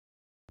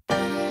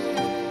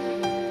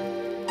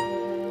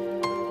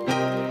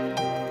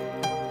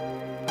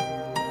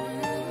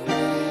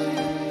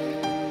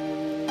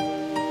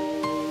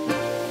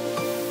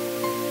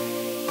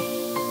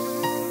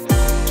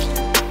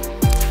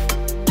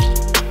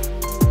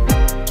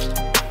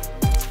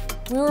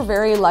were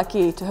very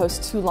lucky to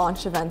host 2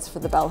 launch events for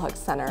the Bell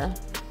Hooks Center.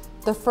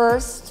 The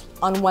first,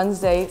 on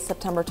Wednesday,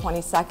 September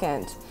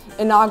 22nd,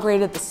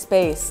 inaugurated the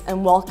space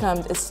and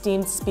welcomed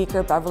esteemed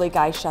speaker Beverly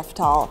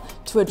Guy-Sheftall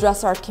to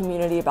address our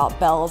community about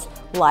Bell's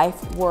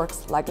life,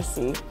 works,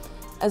 legacy,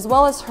 as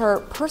well as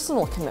her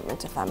personal commitment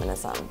to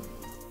feminism.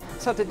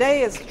 So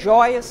today is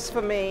joyous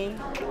for me.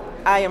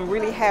 I am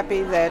really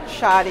happy that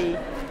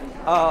Shadee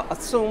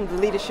assumed the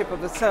leadership of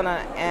the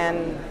center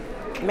and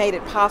made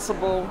it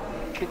possible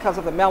because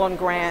of the Mellon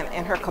Grant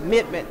and her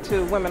commitment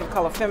to women of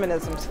color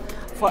feminisms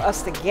for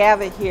us to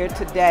gather here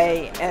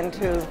today and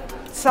to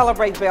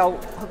celebrate Bell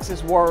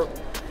Hooks' work,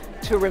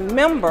 to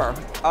remember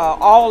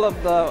all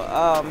of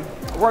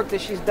the work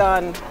that she's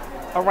done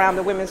around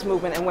the women's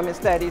movement and women's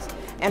studies,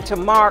 and to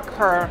mark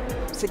her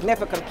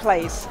significant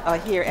place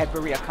here at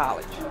Berea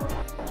College.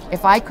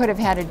 If I could have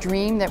had a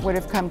dream that would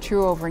have come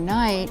true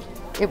overnight,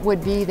 it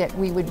would be that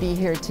we would be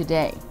here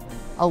today,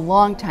 a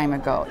long time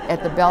ago,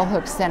 at the Bell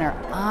Hooks Center,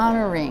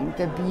 honoring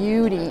the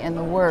beauty and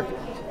the work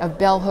of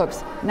Bell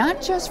Hooks,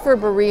 not just for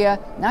Berea,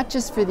 not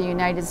just for the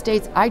United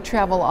States. I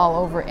travel all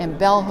over, and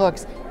Bell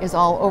Hooks is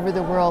all over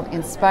the world,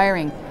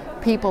 inspiring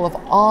people of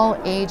all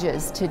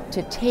ages to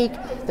take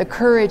the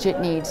courage it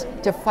needs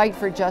to fight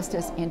for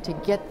justice and to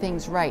get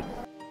things right.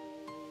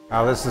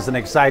 This is an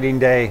exciting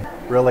day.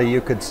 Really, you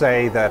could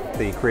say that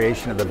the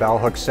creation of the Bell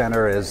Hooks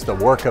Center is the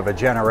work of a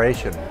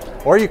generation.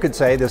 Or you could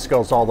say this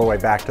goes all the way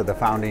back to the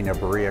founding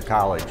of Berea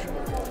College.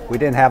 We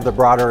didn't have the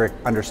broader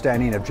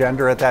understanding of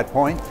gender at that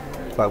point,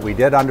 but we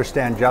did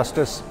understand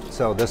justice,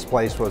 so this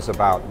place was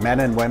about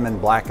men and women,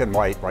 black and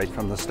white, right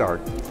from the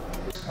start.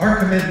 Our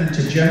commitment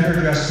to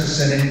gender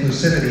justice and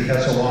inclusivity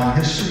has a long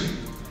history,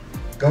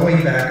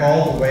 going back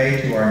all the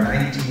way to our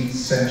 19th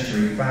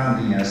century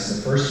founding as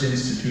the first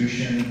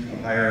institution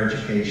of higher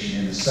education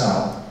in the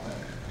South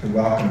to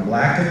welcome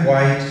black and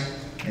white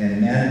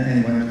and men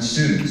and women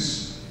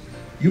students.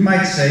 You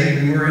might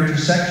say we were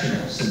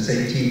intersectional since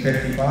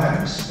 1855,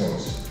 I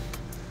suppose.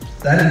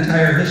 That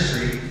entire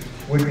history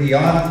would be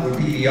beyond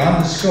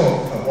the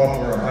scope of what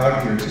we're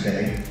about here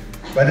today,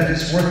 but it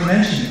is worth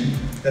mentioning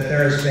that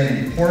there has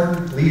been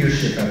important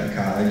leadership at the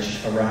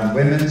college around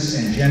women's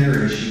and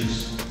gender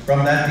issues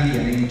from that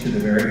beginning to the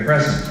very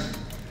present.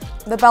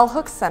 The Bell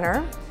Hooks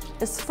Center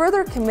is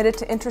further committed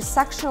to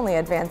intersectionally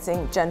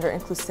advancing gender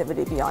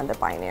inclusivity beyond a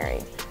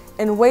binary,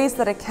 in ways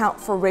that account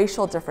for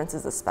racial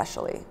differences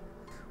especially.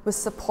 With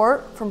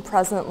support from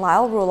President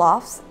Lyle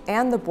Roelofs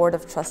and the Board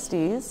of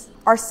Trustees,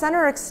 our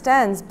center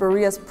extends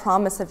Berea's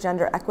promise of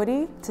gender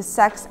equity to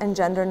sex and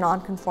gender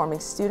nonconforming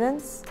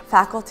students,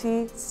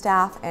 faculty,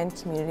 staff, and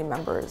community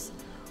members,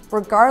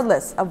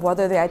 regardless of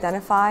whether they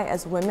identify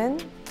as women,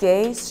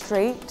 gay,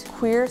 straight,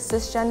 queer,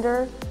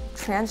 cisgender,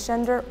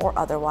 transgender, or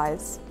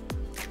otherwise.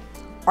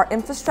 Our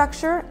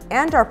infrastructure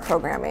and our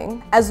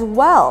programming, as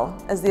well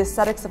as the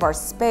aesthetics of our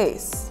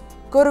space,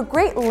 go to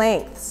great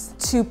lengths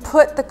to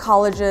put the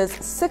college's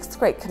 6th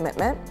grade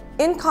commitment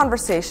in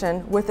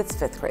conversation with its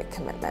 5th grade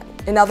commitment.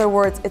 In other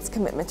words, its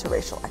commitment to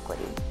racial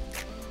equity.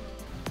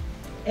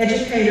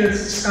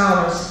 Educators,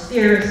 scholars,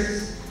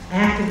 theorists,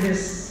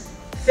 activists,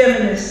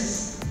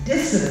 feminists,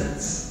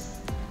 dissidents,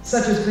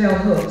 such as Bell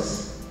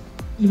Hooks,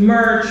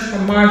 emerge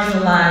from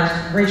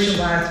marginalized,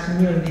 racialized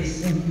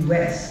communities in the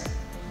U.S.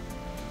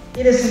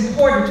 It is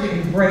important to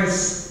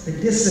embrace the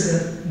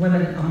dissident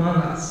women among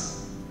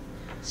us,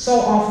 so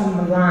often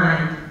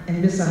maligned and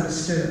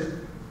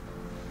misunderstood.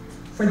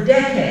 For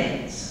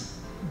decades,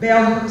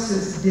 Bell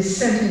Hooks'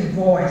 dissenting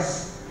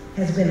voice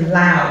has been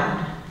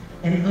loud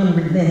and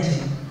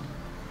unrelenting,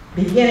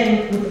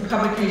 beginning with the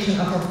publication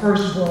of her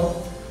first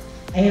book,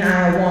 Ain't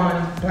I a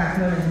Woman, Black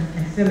Women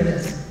and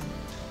Feminism.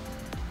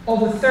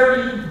 Over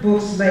 30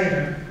 books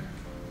later,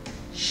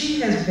 she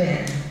has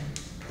been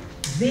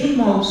the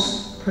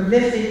most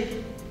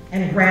prolific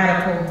and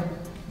radical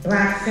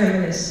Black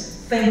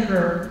feminist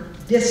thinker,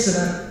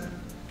 dissident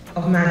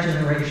of my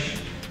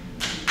generation.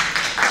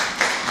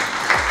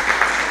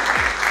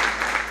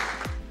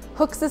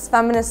 Hooks'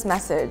 feminist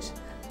message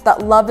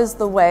that love is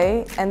the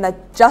way and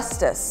that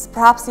justice,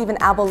 perhaps even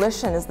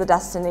abolition, is the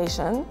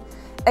destination,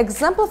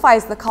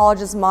 exemplifies the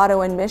college's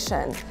motto and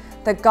mission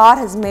that God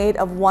has made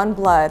of one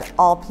blood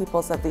all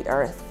peoples of the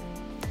earth,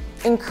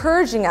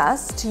 encouraging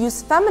us to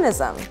use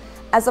feminism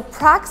as a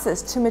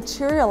praxis to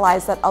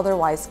materialize that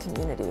otherwise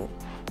community.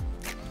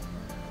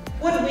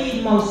 What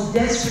we most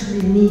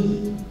desperately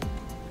need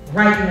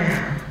right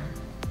now,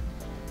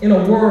 in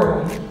a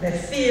world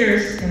that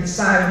fears and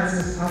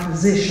silences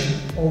opposition,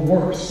 or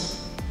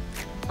worse,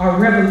 are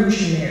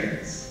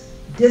revolutionaries,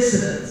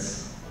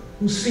 dissidents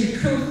who speak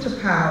truth to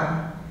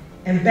power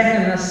and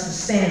beckon us to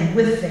stand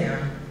with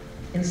them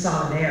in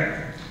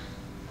solidarity.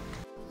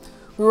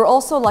 We were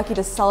also lucky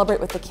to celebrate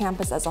with the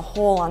campus as a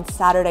whole on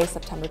Saturday,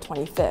 September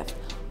 25th,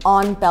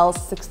 on Bell's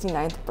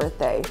 69th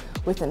birthday,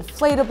 with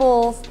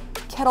inflatables,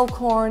 kettle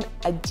corn,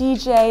 a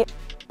DJ,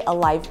 a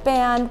live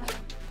band,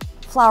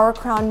 flower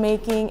crown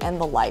making, and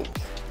the like.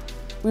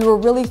 We were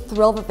really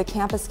thrilled that the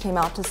campus came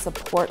out to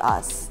support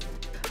us.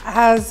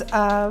 As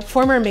a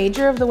former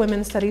major of the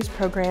Women's Studies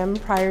program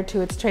prior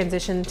to its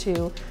transition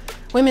to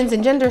Women's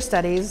and Gender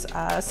Studies,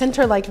 a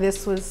center like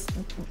this was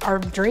our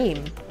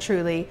dream,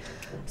 truly.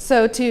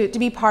 So to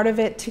be part of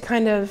it, to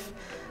kind of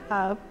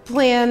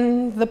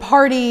plan the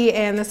party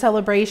and the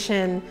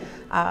celebration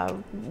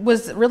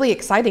was really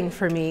exciting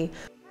for me.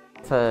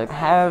 To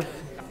have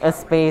a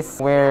space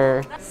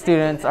where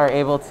students are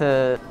able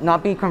to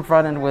not be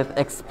confronted with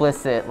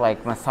explicit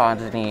like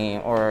misogyny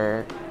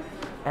or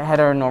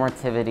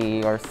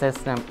heteronormativity or cis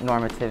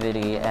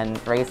normativity and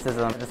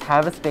racism. Just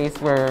have a space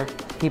where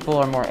people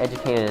are more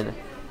educated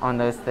on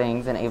those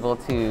things and able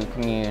to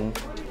commune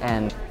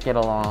and get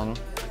along.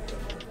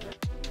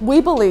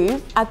 We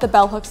believe at the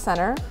Bell Hooks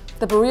Center,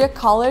 the Berea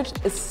College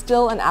is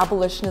still an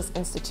abolitionist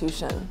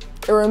institution.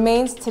 It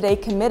remains today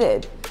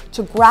committed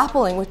to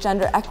grappling with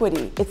gender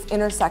equity, its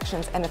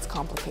intersections, and its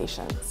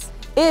complications.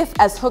 If,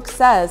 as Hooks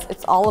says,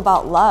 it's all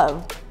about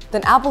love,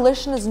 then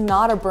abolition is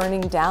not a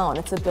burning down,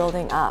 it's a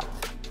building up.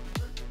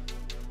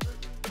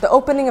 The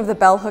opening of the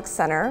Bell Hooks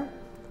Center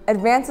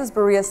advances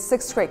Berea's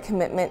sixth grade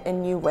commitment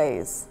in new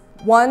ways,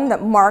 one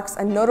that marks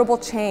a notable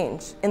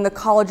change in the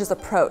college's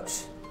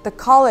approach. The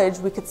college,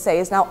 we could say,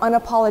 is now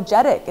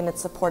unapologetic in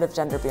its support of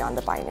gender beyond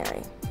the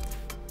binary.